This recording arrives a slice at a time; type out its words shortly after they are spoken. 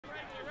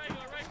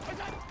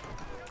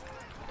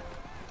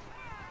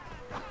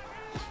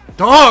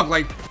Dog,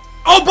 like,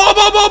 oh,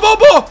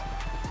 ball.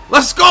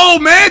 Let's go,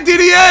 man,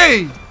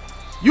 DDA.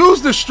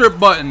 Use the strip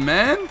button,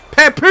 man.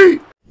 Pat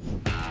Pete.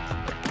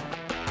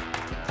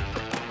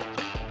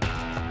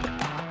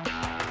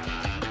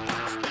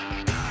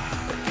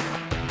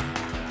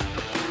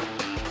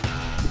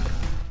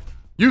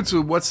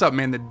 YouTube, what's up,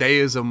 man? The day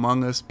is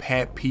among us.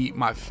 Pat Pete,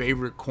 my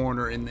favorite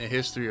corner in the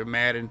history of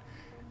Madden.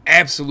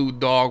 Absolute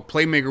dog,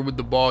 playmaker with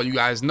the ball. You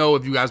guys know,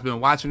 if you guys been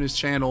watching this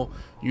channel,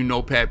 you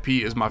know Pat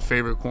Pete is my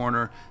favorite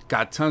corner.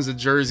 Got tons of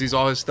jerseys,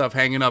 all his stuff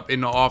hanging up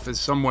in the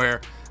office somewhere.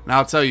 And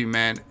I'll tell you,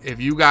 man,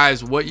 if you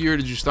guys, what year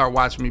did you start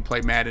watching me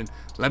play Madden?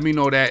 Let me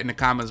know that in the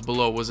comments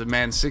below. Was it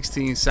Madden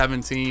 16,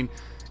 17,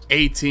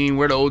 18?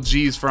 Where the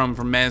OGs from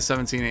Madden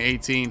 17 and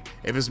 18?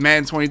 If it's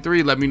Madden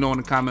 23, let me know in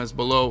the comments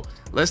below.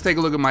 Let's take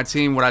a look at my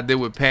team, what I did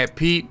with Pat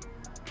Pete.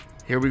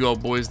 Here we go,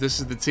 boys. This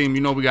is the team.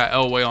 You know we got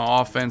Elway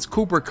on offense.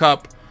 Cooper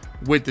Kupp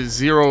with the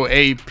 0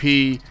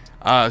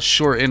 AP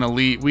short and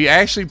elite. We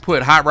actually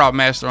put Hot Route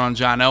Master on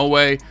John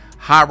Elway,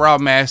 Hot Route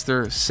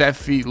Master, set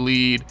feet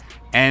lead,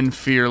 and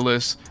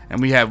fearless.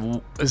 And we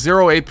have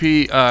 0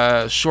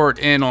 AP short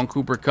in on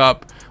Cooper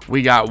Kupp.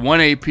 We got 1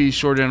 AP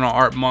short in on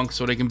Art Monk,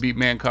 so they can beat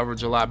man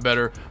coverage a lot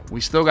better.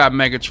 We still got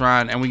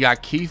Megatron, and we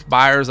got Keith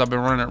Byers. I've been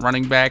running at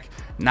running back.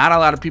 Not a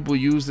lot of people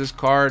use this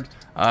card.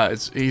 I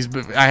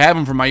have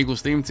him for my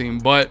Eagles theme team,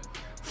 but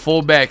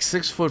fullback,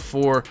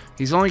 6'4".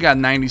 He's only got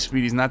 90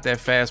 speed. He's not that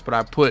fast, but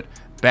I put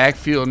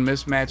backfield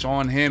mismatch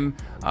on him.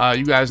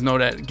 You guys know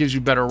that it gives you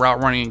better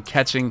route running and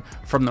catching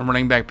from the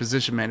running back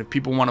position, man. If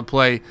people want to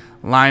play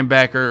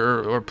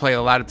linebacker or play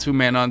a lot of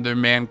two-man under,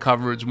 man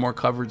coverage, more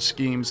coverage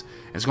schemes,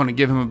 it's going to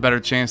give him a better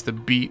chance to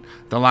beat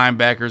the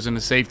linebackers and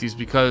the safeties,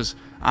 because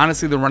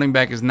honestly the running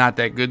back is not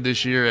that good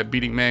this year at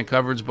beating man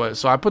coverage. But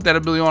so I put that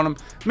ability on him.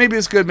 Maybe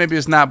it's good, maybe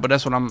it's not, but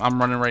that's what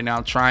I'm running right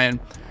now, trying.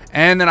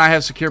 And then I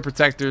have secure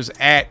protectors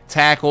at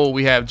tackle.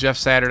 We have Jeff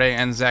Saturday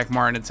and Zach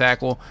Martin at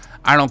tackle.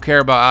 I don't care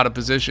about out of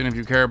position. If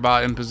you care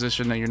about in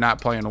position, then you're not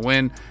playing to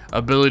win.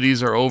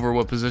 Abilities are over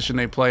what position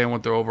they play and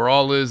what their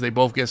overall is. They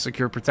both get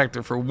secure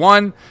protector for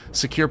 1.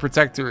 Secure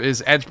protector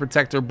is edge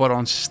protector, but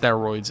on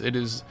steroids. It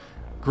is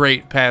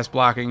great pass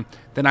blocking.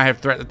 Then I have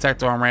threat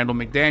detector on Randall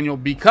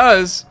McDaniel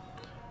because,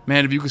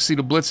 man, if you can see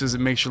the blitzes, it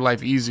makes your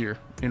life easier,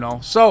 you know.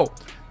 So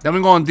then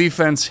we go on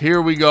defense.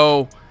 Here we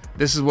go.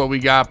 This is what we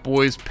got,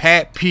 boys.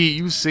 Pat Pete,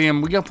 you see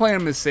him. We got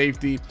playing him as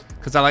safety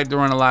because I like to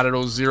run a lot of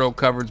those zero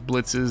coverage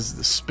blitzes,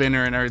 the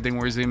spinner and everything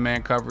where he's in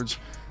man coverage.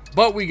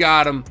 But we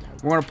got him.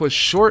 We're going to put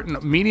short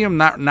and medium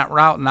not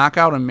route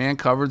knockout and man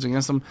coverage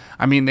against them.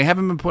 I mean, they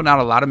haven't been putting out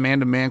a lot of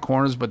man-to-man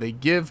corners, but they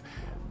give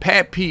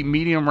Pat Pete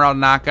medium route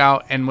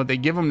knockout, and what they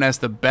give him, that's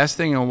the best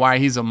thing and why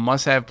he's a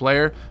must-have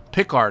player,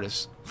 pick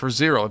artist for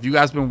 0. If you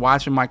guys been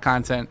watching my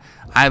content,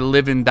 I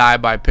live and die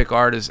by pick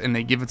artists, and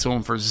they give it to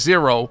him for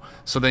 0,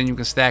 so then you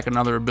can stack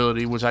another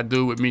ability, which I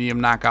do with medium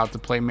knockout to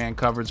play man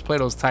coverage, play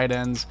those tight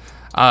ends,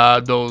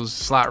 those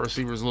slot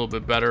receivers a little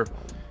bit better.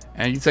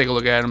 And you take a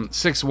look at him,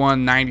 6'1",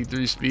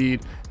 93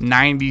 speed,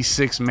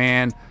 96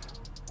 man,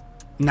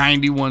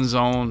 91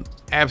 zone,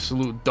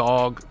 absolute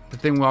dog. The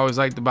thing we always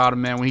liked about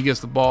him, man, when he gets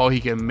the ball, he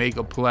can make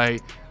a play.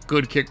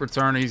 Good kick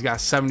returner. He's got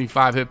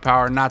 75 hit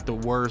power, not the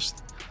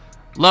worst.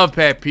 Love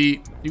Pat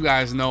Pete. You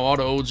guys know, all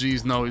the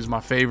OGs know he's my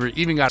favorite.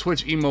 Even got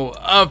Twitch emo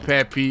of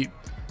Pat Pete.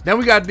 Then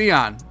we got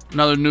Dion.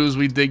 Another news,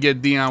 we did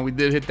get Dion. We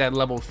did hit that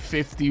level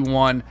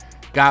 51.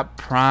 Got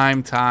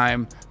prime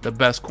time, the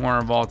best corner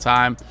of all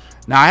time.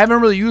 Now, I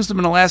haven't really used him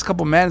in the last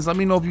couple Maddens. Let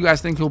me know if you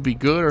guys think he'll be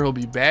good or he'll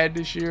be bad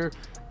this year.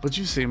 But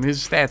you see him,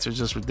 his stats are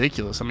just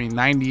ridiculous. I mean,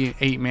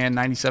 98 man,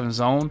 97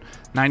 zone,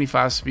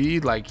 95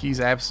 speed. Like, he's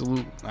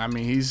absolute. I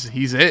mean,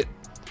 he's it.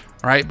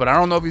 Right, but I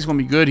don't know if he's going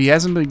to be good. He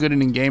hasn't been good in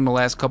the game the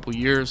last couple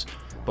years,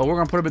 but we're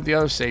going to put him at the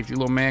other safety,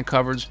 little man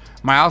coverage.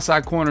 My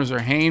outside corners are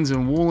Haynes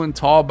and Woolen,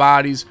 tall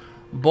bodies,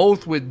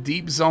 both with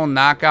deep zone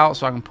knockout,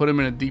 so I can put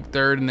him in a deep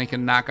third and they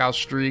can knock out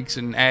streaks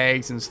and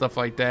ags and stuff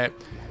like that.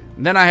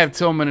 And then I have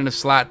Tillman in the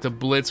slot to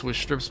blitz with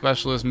strip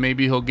specialist.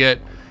 Maybe he'll get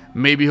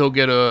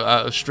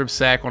a strip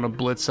sack on a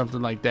blitz,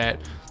 something like that.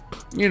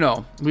 You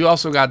know, we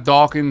also got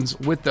Dawkins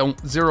with the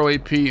 0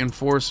 AP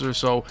enforcer,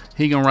 so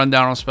he can run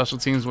down on special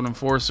teams with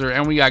enforcer.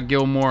 And we got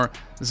Gilmore,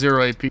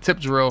 0 AP tip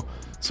drill,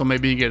 so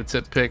maybe he get a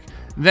tip pick.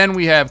 Then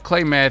we have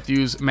Clay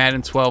Matthews,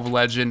 Madden 12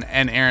 legend,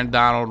 and Aaron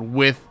Donald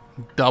with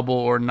double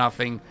or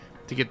nothing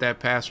to get that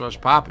pass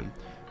rush popping.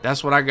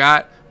 That's what I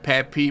got.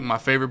 Pat Pete, my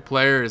favorite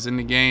player, is in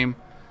the game.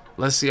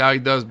 Let's see how he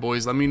does,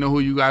 boys. Let me know who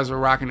you guys are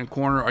rocking in the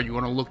corner. Are you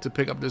going to look to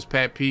pick up this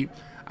Pat Pete?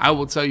 I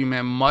will tell you,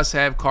 man,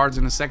 must-have cards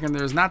in the second.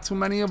 There's not too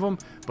many of them,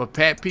 but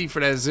Pat Pete for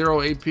that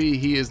 0 AP,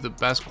 he is the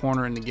best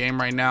corner in the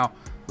game right now.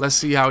 Let's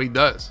see how he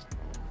does.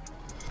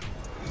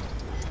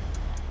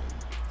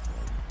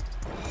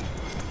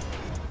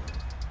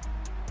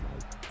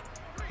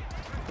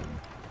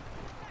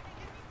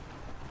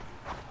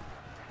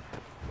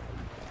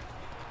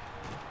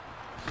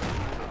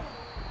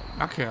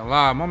 I can't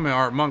lie, my man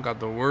Art Monk got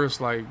the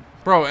worst. Like,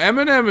 bro,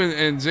 Eminem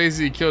and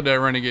Jay-Z killed that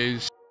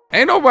Renegade.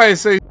 Ain't nobody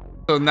say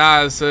so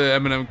Nas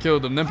said Eminem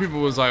killed him. Then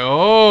people was like,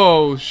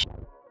 oh,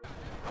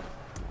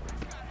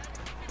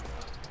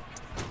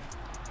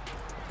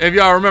 If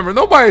y'all remember,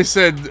 nobody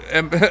said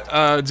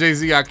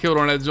Jay-Z got killed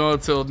on that joint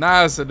until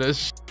Nas said this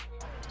shit.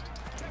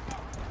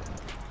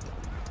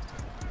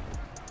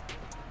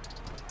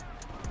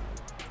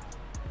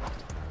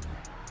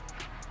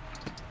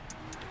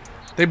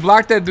 They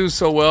blocked that dude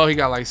so well, he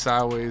got like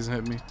sideways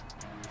and hit me.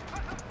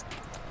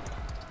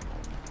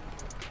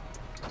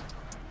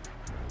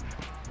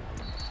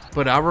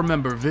 But I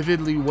remember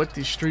vividly what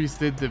the streets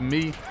did to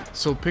me.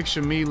 So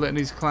picture me letting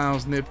these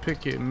clowns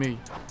nitpick at me.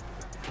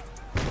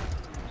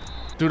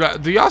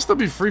 Dude, do y'all still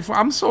be freeform?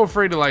 I'm so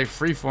afraid to like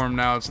freeform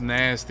now. It's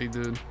nasty,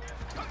 dude.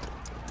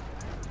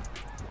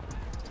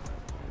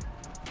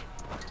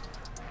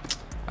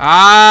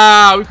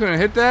 Ah, we couldn't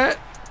hit that?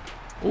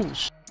 Oh,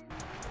 shit.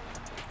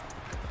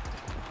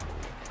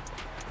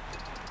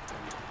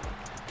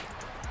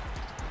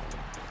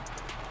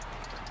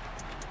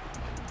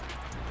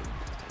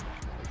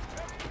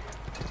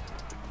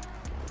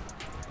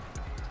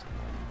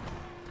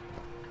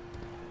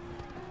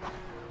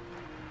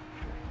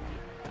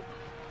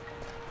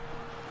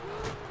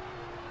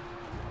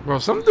 Bro,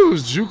 some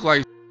dudes juke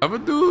like other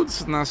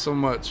dudes, not so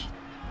much.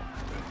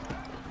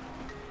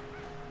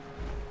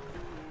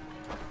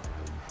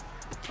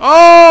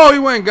 Oh, he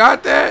went and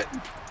got that?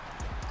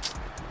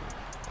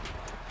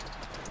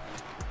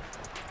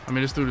 I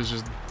mean, this dude is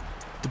just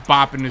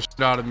bopping this shit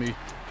out of me.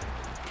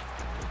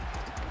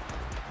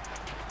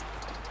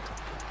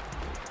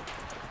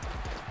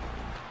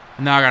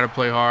 Now I gotta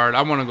play hard.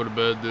 I wanna go to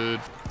bed, dude.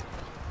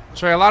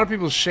 Trey, a lot of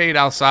people shade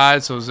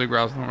outside, so zig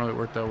routes don't really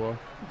work that well.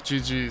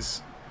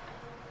 GG's.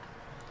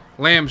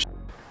 Lamb shit.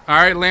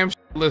 Alright, lamb shit.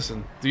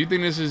 Listen, do you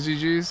think this is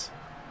GG's?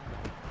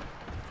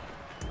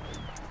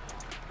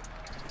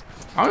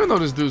 I don't even know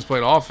this dude's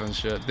played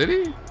offense yet. Did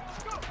he?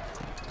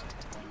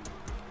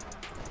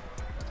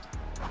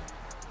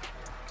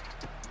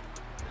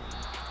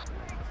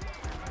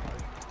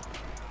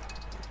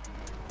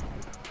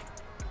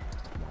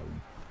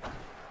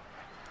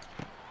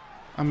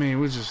 I mean,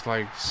 we're just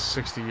like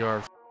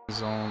 60-yard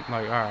zone.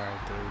 Like,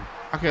 alright, dude.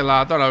 I can't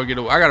lie, I thought I would get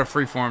a... I got a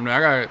free form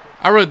there.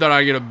 I really thought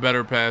I'd get a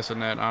better pass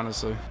than that,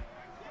 honestly.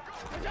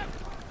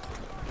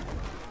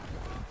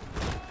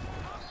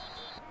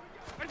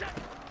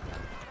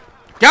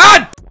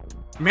 God!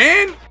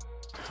 Man!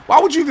 Why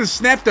would you just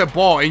snap that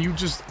ball and you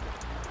just...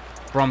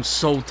 Bro, I'm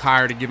so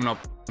tired of giving up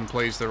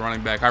plays to the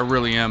running back. I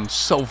really am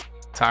so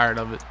tired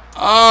of it.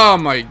 Oh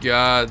my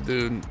God,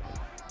 dude.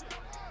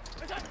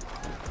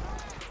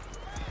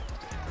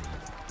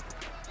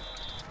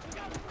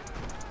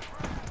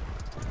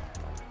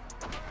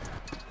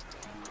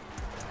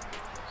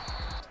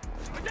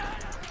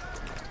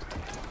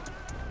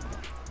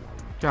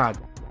 God,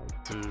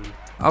 dude.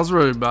 I was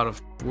really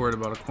worried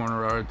about a corner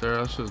right there.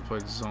 I should have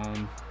played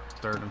zone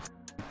 3rd and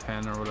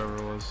 10 or whatever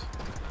it was.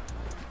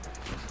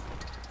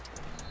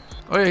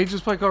 Oh yeah, he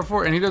just played cover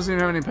 4 and he doesn't even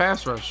have any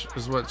pass rush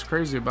is what's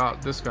crazy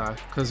about this guy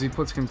because he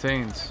puts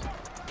contains.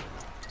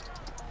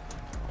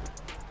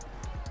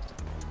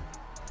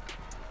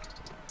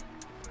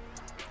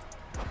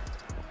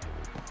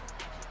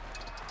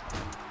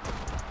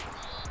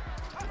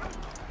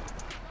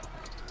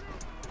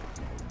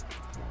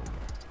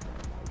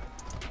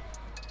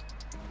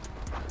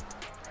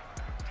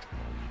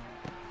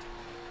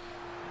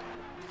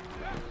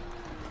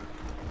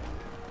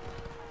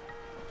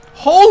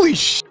 Holy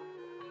sh**,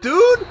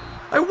 dude!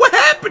 Like, what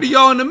happened to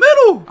y'all in the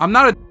middle? I'm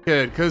not a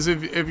kid, because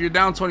if you're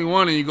down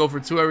 21 and you go for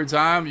 2 every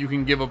time, you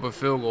can give up a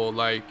field goal.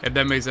 Like, if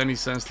that makes any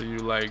sense to you,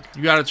 like,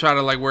 you gotta try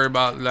to, like, worry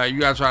about, like, you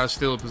gotta try to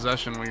steal a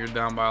possession when you're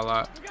down by a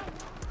lot.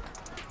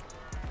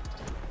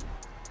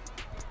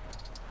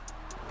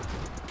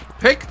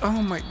 Pick?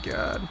 Oh my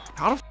God.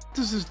 How the f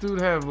does this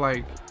dude have,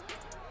 like,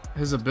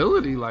 his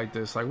ability like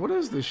this? Like, what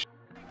is this shit?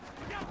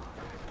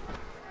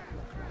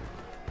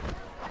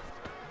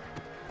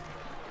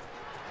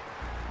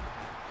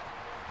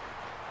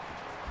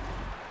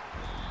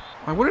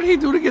 Like, what did he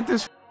do to get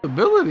this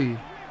ability?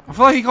 I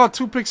feel like he caught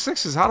 2 pick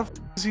sixes. How the f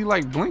is he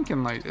like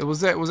blinking? Like,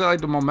 was that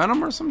like the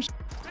momentum or some shit?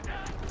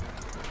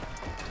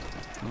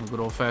 Oh,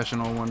 good old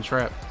fashioned 0-1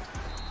 trap.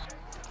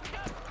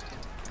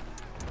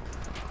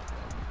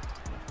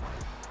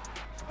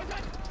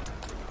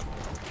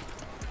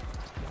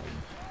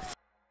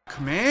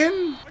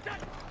 Man,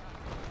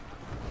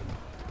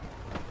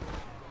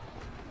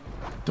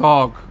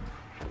 dog.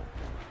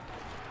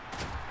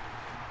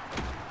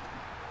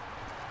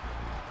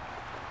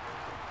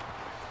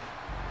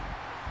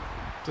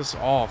 Just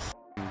all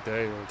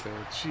day right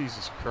there.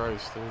 Jesus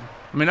Christ, dude.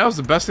 I mean, that was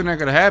the best thing that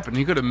could have happened.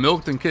 He could have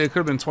milked and it could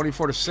have been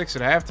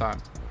 24-6 at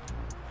halftime.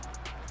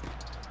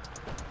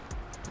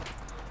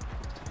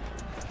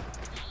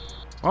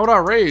 Why would I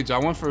rage? I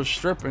went for a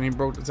strip and he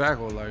broke the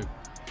tackle. Like,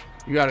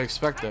 you gotta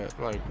expect that.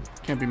 Like,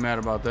 can't be mad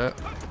about that.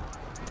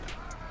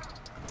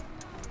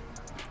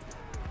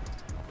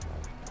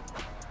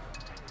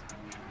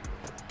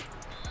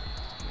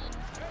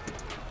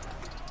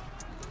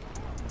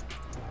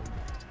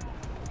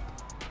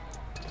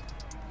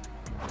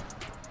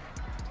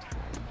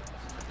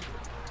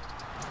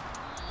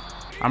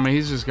 I mean,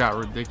 he's just got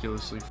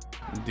ridiculously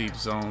deep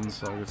zones,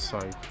 so it's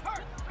like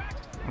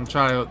I'm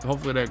trying to,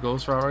 hopefully that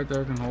ghost route right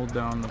there can hold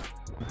down the...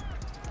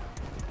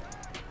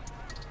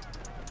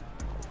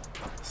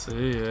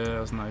 See, yeah,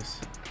 that's nice.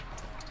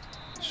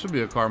 Should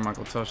be a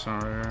Carmichael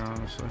touchdown right here,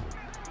 honestly.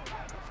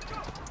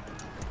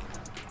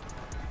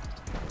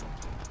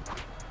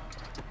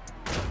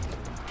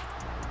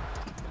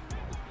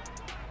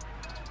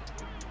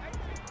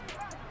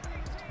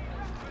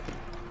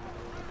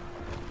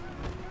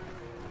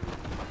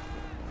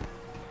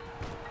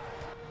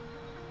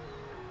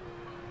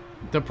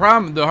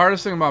 The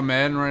hardest thing about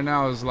Madden right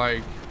now is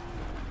like,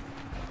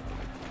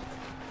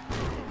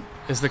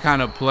 it's the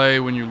kind of play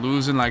when you're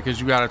losing, like, cause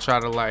you gotta try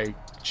to like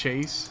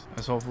chase.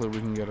 As hopefully we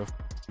can get a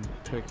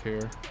pick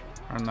here,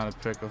 or not a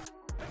pick,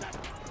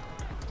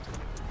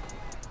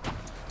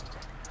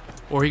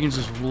 or he can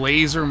just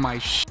laser my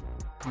shit.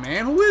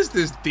 Man, who is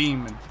this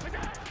demon?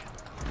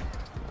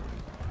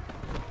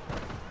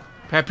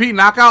 Pat Pete,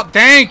 knockout.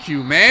 Thank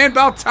you, man.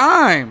 About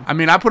time. I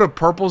mean, I put a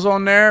purples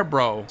on there,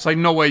 bro. It's like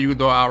no way you could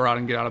throw out route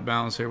and get out of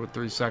bounds here with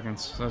 3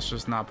 seconds. That's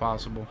just not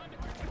possible.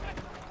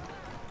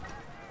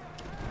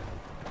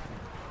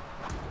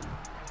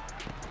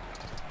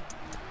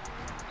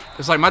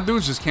 It's like my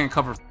dudes just can't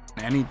cover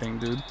anything,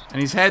 dude.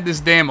 And he's had this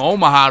damn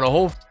Omaha the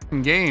whole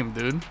game,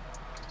 dude.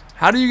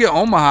 How do you get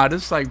Omaha?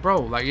 This is like, bro,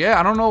 like, yeah,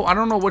 I don't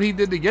know what he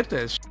did to get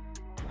this.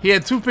 He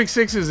had 2 pick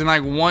sixes and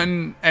like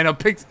one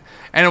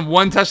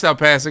touchdown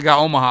pass that got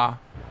Omaha.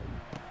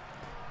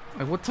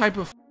 Like, what type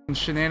of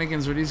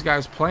shenanigans are these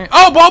guys playing?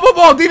 Oh, ball,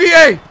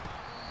 DVA!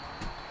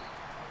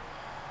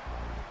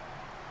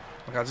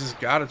 Like, I just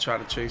gotta try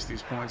to chase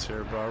these points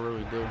here, bro. I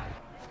really do.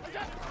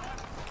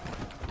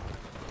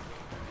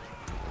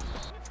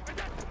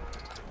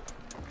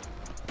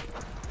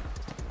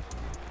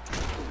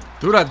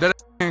 Dude, I dead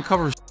can't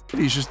cover shit.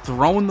 He's just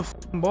throwing the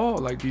ball.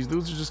 Like, these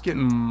dudes are just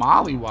getting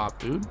mollywopped,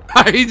 dude.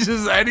 He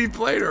just, any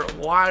player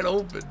wide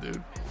open,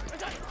 dude.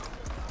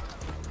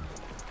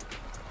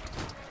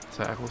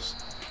 Tackles.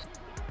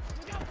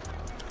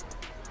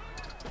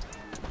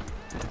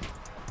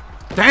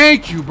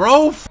 Thank you,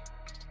 bro.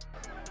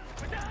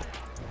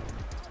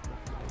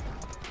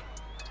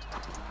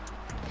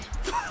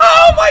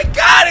 Oh my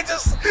god, it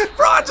just,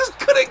 bro, I just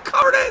couldn't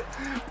cover it.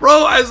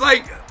 Bro, I was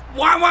like,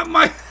 why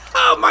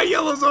my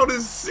yellow zone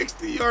is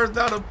 60 yards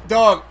down a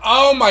dog.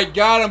 Oh my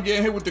god, I'm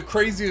getting hit with the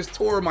craziest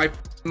tour of my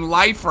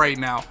life right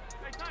now.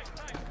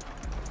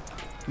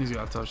 He's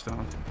got a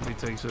touchdown. He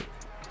takes it.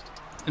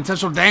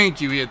 Intentional,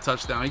 thank you. He had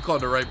touchdown. He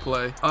called the right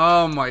play.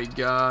 Oh my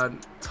god.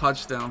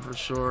 Touchdown for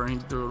sure. He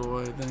threw it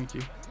away. Thank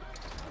you.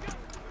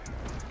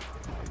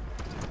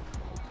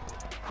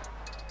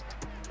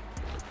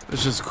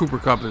 It's just Cooper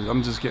Kupp.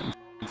 I'm just getting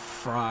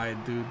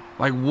fried, dude.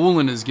 Like,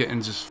 Woolen is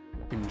getting just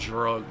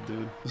drugged,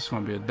 dude. This is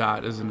gonna be a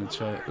dot, isn't it,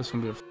 chat? This is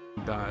gonna be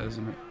a dot,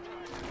 isn't it?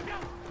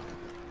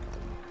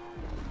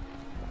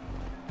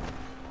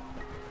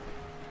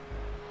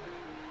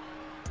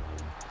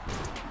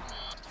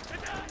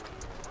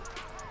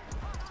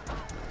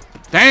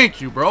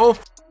 Thank you, bro.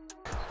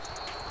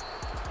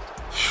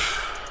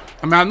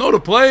 I mean, I know the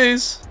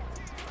plays.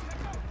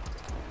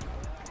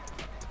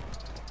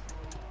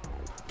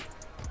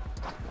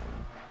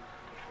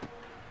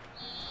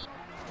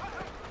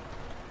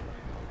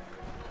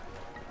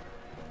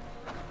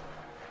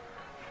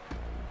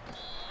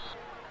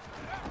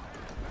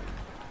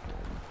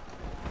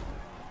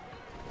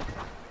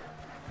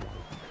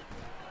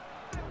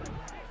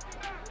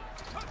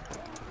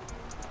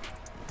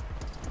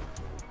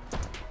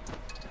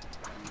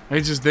 They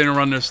just didn't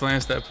run their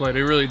slants that play.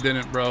 They really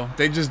didn't, bro.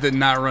 They just did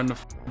not run the...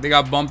 They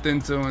got bumped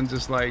into and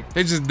just like...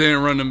 They just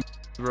didn't run them,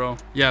 bro.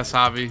 Yes,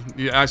 Javi.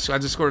 Yeah, I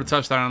just scored a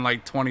touchdown in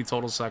like 20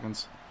 total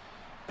seconds.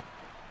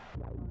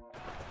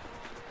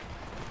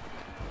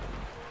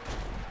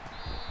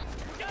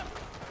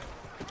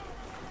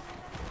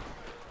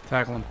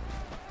 Tackle him.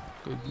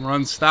 Good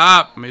run,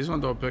 stop. I mean, he's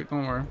gonna throw a pick,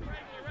 don't worry.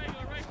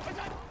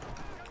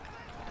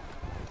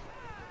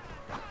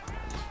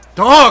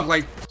 Dog,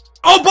 like...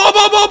 Oh,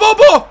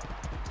 ball!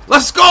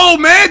 Let's go,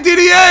 man,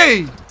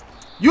 DDA!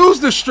 Use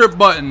the strip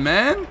button,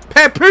 man.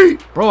 Pat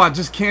Pete. Bro, I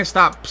just can't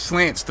stop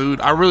slants, dude.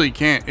 I really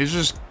can't. It's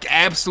just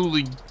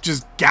absolutely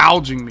just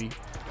gouging me.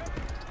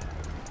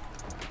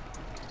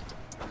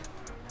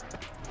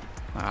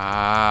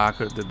 Ah, I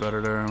could have did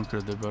better there.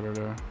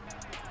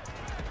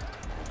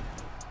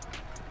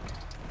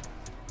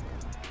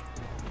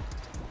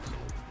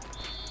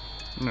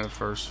 I'm at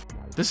first.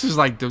 This is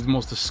like the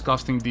most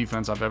disgusting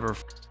defense I've ever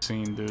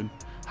seen, dude.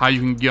 How you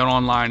can get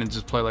online and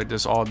just play like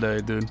this all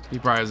day, dude. He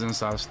probably has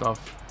inside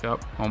stuff.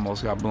 Yep,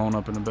 almost got blown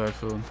up in the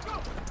backfield.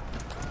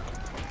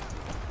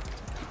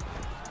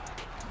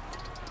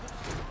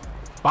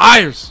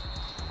 Fires!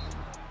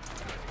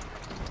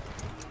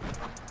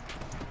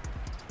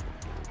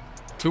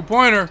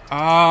 2-pointer.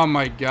 Oh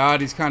my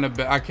god, he's kind of,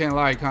 I can't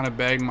lie, he kind of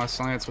bagged my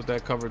slants with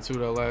that cover too,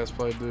 that last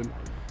play, dude.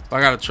 But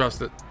I gotta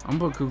trust it. I'm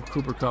gonna put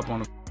Cooper Kupp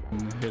on a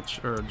hitch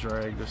or a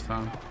drag this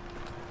time.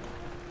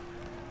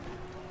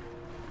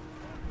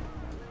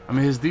 I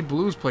mean, his deep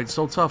blues played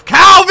so tough.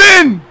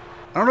 Calvin!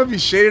 I don't know if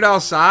he's shaded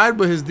outside,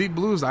 but his deep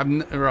blues,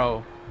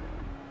 bro.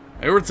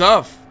 They were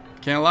tough.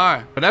 Can't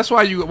lie. But that's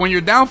why when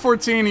you're down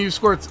 14 and you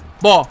score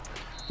ball.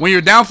 When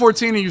you're down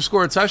 14 and you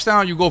score a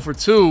touchdown, you go for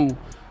 2.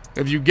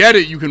 If you get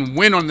it, you can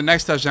win on the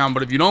next touchdown.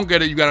 But if you don't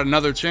get it, you got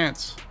another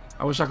chance.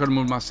 I wish I could have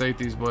moved my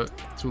safeties, but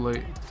too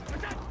late.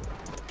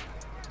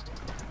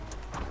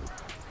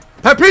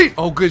 Pat Pete!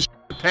 Oh, good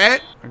shit,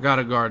 Pat. I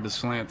gotta guard the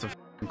slant to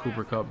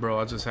Cooper Kupp, bro.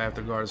 I just have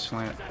to guard the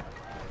slant.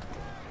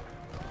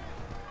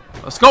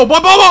 Let's go, boy,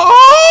 boy, boy.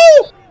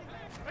 Oh!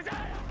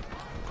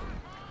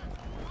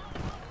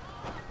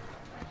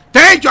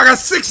 Thank you. I got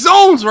 6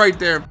 zones right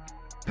there.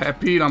 Pat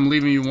Pete, I'm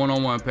leaving you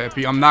one-on-one, Pat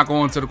Pete. I'm not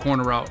going to the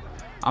corner route.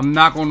 I'm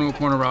not going to a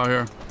corner route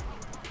here.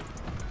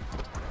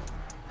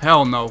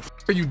 Hell no.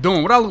 What are you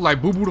doing? What I look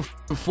like, Boo Boo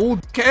the fool,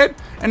 kid?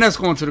 And that's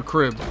going to the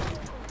crib.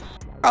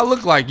 What I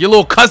look like your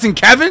little cousin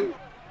Kevin?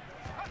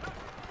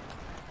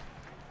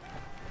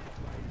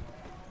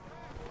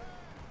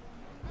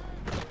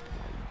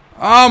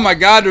 Oh my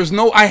God, there's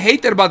no, I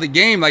hate that about the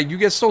game. Like, you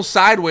get so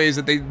sideways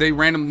that they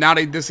random, now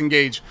they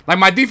disengage. Like,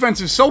 my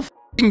defense is so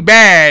f***ing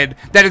bad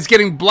that it's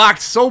getting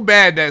blocked so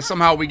bad that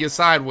somehow we get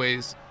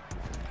sideways.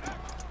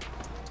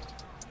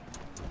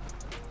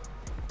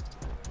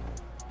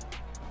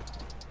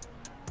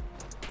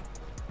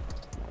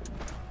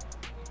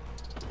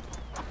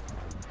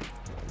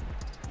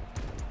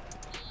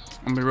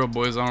 I'm gonna be real,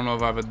 boys. I don't know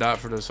if I have a dot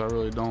for this. I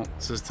really don't.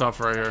 This is tough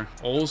right here.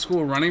 Old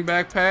school running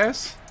back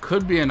pass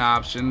could be an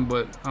option,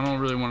 but I don't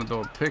really want to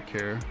throw a pick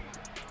here.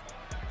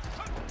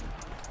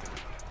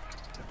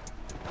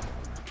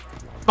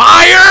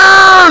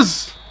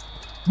 Fires!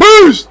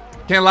 Boost!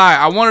 Can't lie.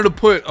 I wanted to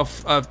put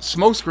a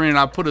smoke screen and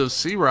I put a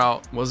C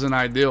route. Wasn't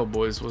ideal,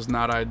 boys. Was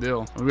not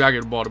ideal. We gotta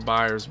get the ball to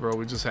Byers, bro.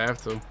 We just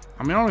have to.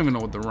 I mean, I don't even know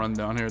what to run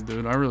down here,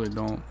 dude. I really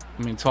don't.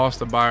 I mean, toss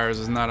to Byers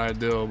is not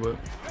ideal, but...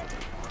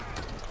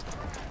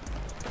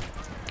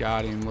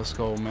 Got him. Let's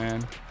go,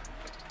 man.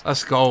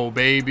 Let's go,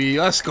 baby.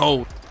 Let's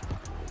go.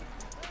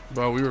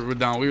 Bro, we were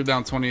down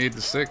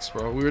 28-6,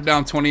 bro. We were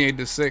down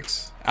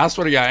 28-6. I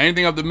swear to God,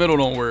 anything up the middle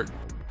don't work.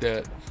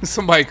 That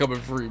somebody coming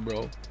free,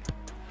 bro.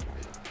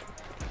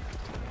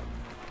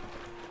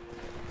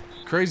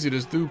 Crazy,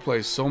 this dude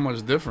plays so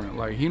much different.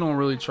 Like, he don't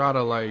really try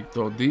to like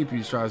throw deep.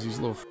 He tries these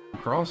little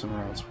crossing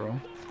routes, bro.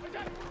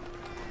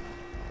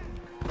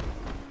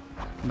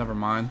 Never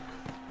mind.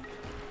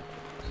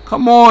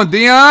 Come on,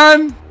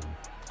 Dion.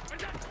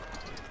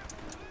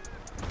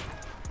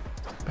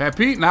 Pat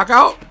Pete,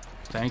 knockout.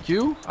 Thank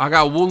you. I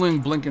got Woolen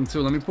blinking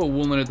too. Let me put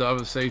Woolen at the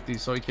other safety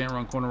so he can't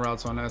run corner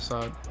routes on that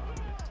side.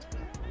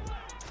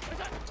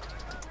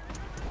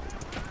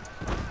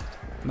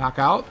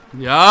 Knockout.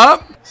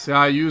 Yup. See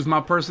how I use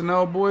my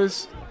personnel,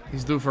 boys?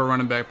 He's due for a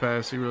running back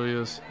pass. He really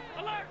is.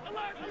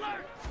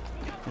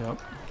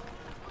 Yep.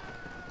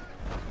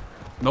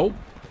 Nope.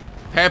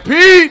 Pat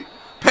Pete!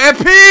 Pat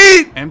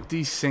Pete!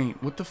 Empty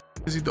Saint. What the f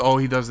is he do? Oh,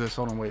 he does this.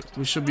 Hold on, wait.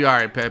 We should be all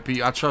right, Pat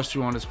Pete. I trust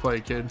you on this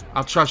play, kid.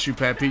 I'll trust you,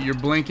 Pat Pete. You're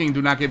blinking.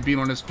 Do not get beat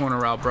on this corner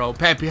route, bro.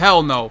 Pat Pete,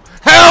 hell no.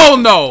 Hell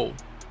no!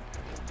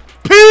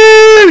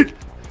 Pete!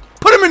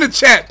 Put him in the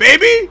chat,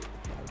 baby!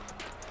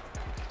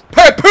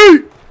 Pat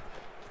Pete!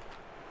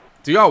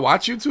 Do y'all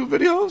watch YouTube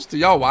videos? Do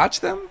y'all watch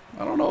them?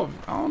 I don't know.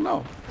 I don't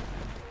know.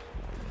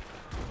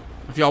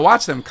 If y'all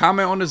watch them,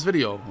 comment on this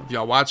video. If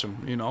y'all watch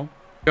them, you know.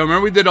 Yo,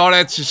 remember we did all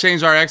that to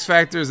change our X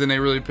factors, and they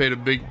really played a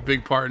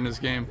big part in this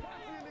game.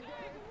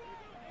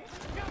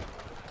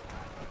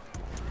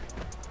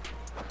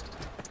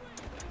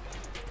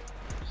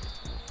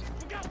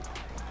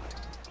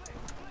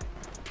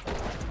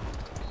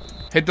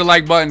 Hit the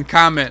like button,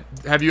 comment.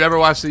 Have you ever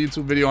watched a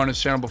YouTube video on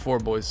this channel before,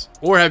 boys?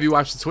 Or have you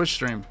watched the Twitch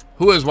stream?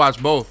 Who has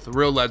watched both? The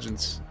real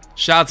legends.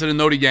 Shout out to the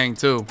Noti Gang,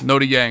 too.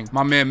 Noti Gang.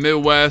 My man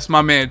Midwest.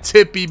 My man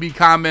Tippy be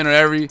commenting on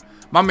every...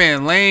 My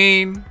man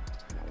Lane.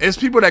 It's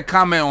people that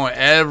comment on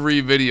every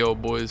video,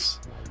 boys.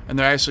 And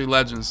they're actually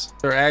legends.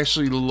 They're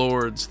actually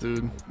lords,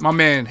 dude. My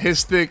man,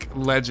 Hitstick,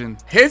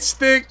 legend.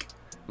 Hitstick,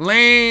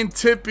 Lane,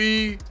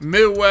 Tippy,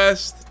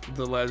 Midwest.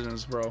 The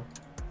legends, bro.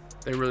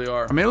 They really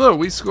are. I mean, look,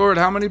 we scored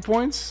how many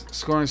points?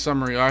 Scoring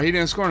summary. All right, he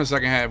didn't score in the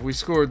second half. We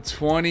scored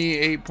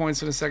 28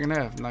 points in the second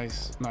half.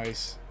 Nice,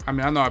 nice. I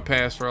mean, I know I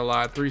passed for a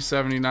lot.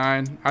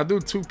 379. I do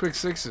 2 pick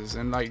sixes,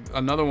 and like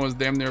another one was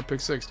damn near a pick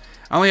 6.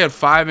 I only had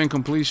 5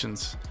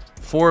 incompletions.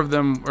 4 of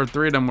them, or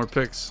 3 of them were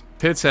picks.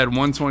 Pitts had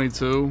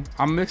 122.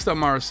 I mixed up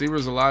my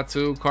receivers a lot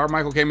too.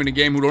 Carmichael came in the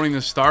game who don't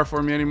even start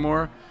for me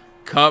anymore.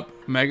 Cup,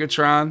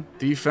 Megatron,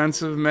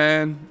 defensive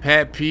man,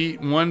 Pat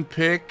Pete, 1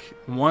 pick,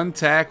 1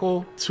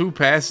 tackle, 2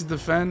 passes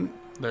defend.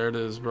 There it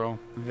is, bro.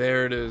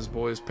 There it is,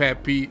 boys.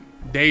 Pat Pete,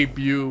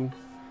 debut.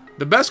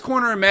 The best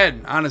corner in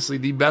Madden, honestly,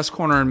 the best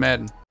corner in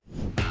Madden.